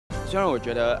虽然我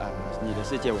觉得你的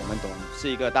世界我们懂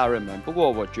是一个大热门，不过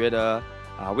我觉得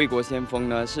为国先锋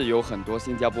呢是有很多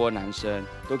新加坡男生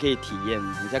都可以体验，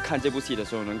你在看这部戏的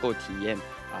时候能够体验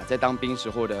在当兵时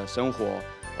候的生活，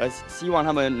而希望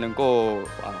他们能够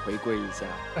回归一下。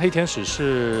黑天使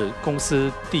是公司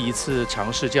第一次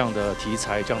尝试这样的题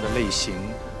材、这样的类型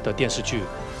的电视剧，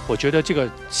我觉得这个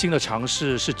新的尝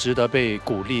试是值得被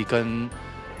鼓励跟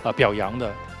表扬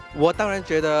的。我当然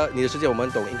觉得你的世界我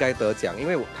们懂应该得奖，因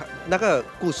为他那个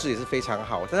故事也是非常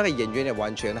好，他那个演员也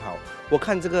完全好。我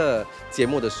看这个节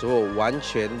目的时候，完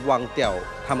全忘掉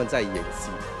他们在演戏，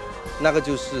那个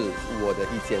就是我的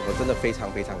意见。我真的非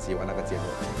常非常喜欢那个节目，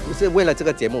不是为了这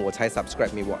个节目我才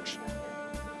subscribe me watch。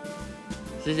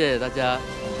谢谢大家。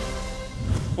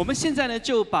我们现在呢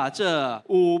就把这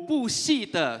5部戏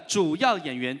的主要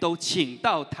演员都请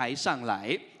到台上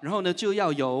来，然后呢就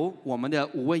要由我们的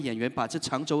5位演员把这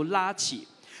长轴拉起，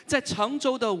在长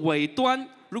轴的尾端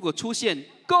如果出现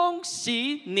“恭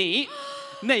喜你”，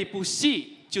那部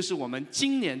戏就是我们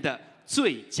今年的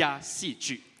最佳戏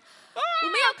剧。我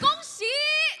们要恭喜！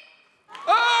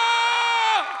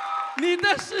你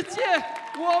的世界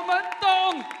我们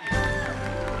懂。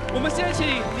我们先请《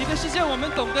你的世界我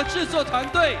们懂》的制作团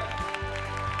队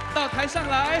到台上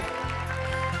来。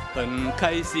很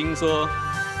开心说，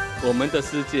我们的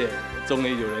世界终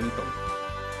于有人懂。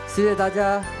谢谢大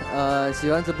家，喜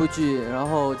欢这部剧，然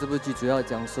后这部剧主要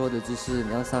讲说的就是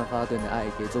你要散发对你的爱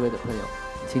给周围的朋友，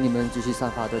请你们继续散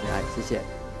发对你的爱，谢谢。